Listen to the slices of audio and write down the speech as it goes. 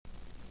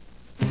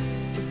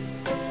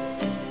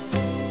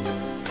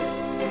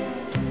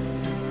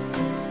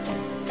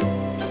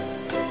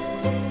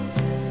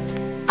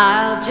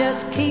I'll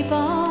just keep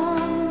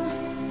on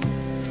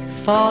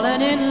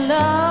falling in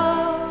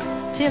love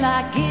till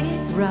I get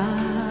it right.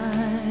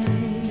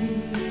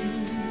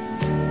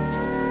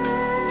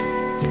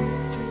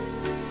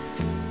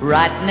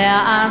 Right now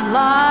I'm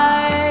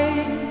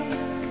like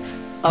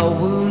a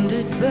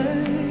wounded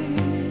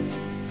bird,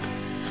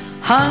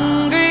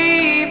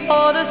 hungry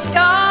for the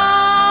sky.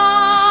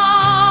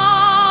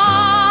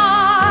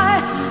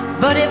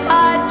 But if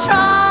I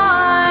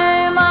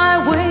try my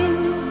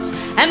wings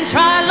and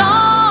try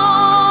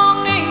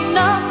long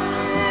enough,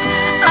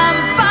 I'm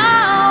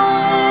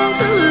bound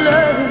to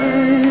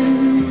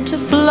learn to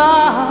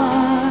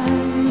fly.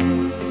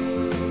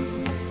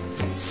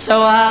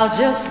 So I'll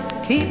just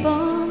keep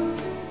on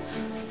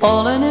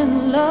falling in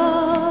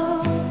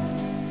love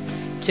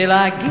till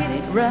I get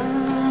it right.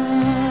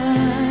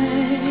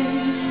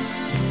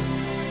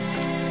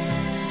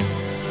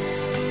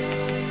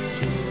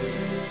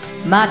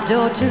 My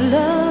door to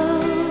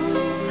love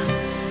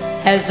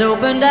has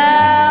opened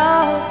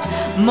out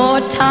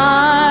more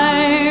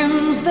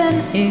times than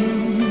in.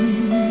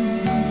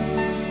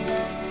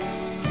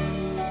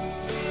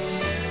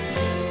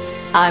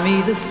 I'm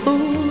either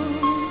fool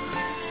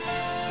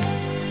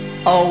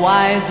or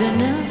wise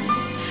enough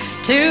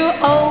to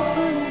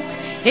open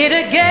it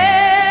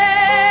again,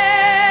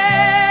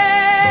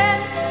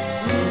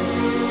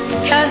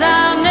 'cause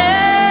I'll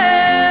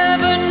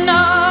never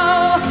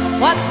know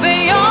what's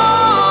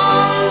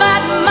beyond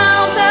that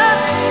mountain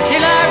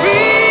till I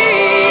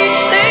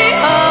reach the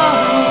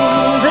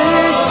other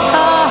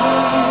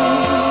side.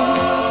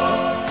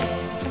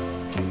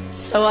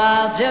 So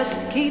I'll just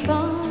keep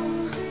on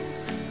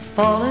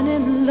falling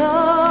in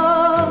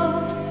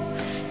love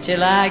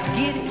till I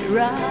get it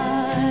right.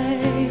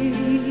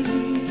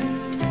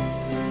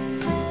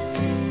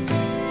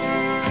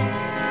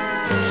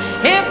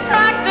 If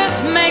practice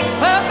makes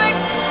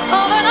perfect,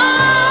 oh, then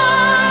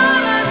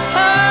I'm as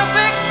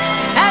perfect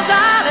as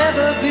I'll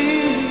ever be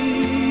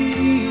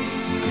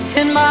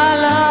in my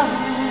life.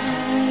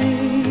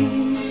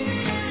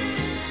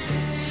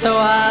 So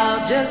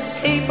I'll just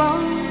keep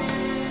on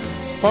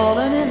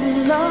falling in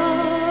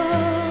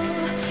love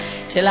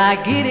till I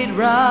get it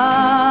right,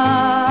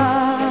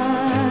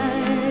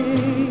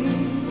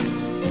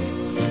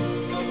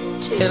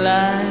 till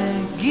I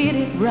get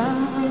it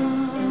right.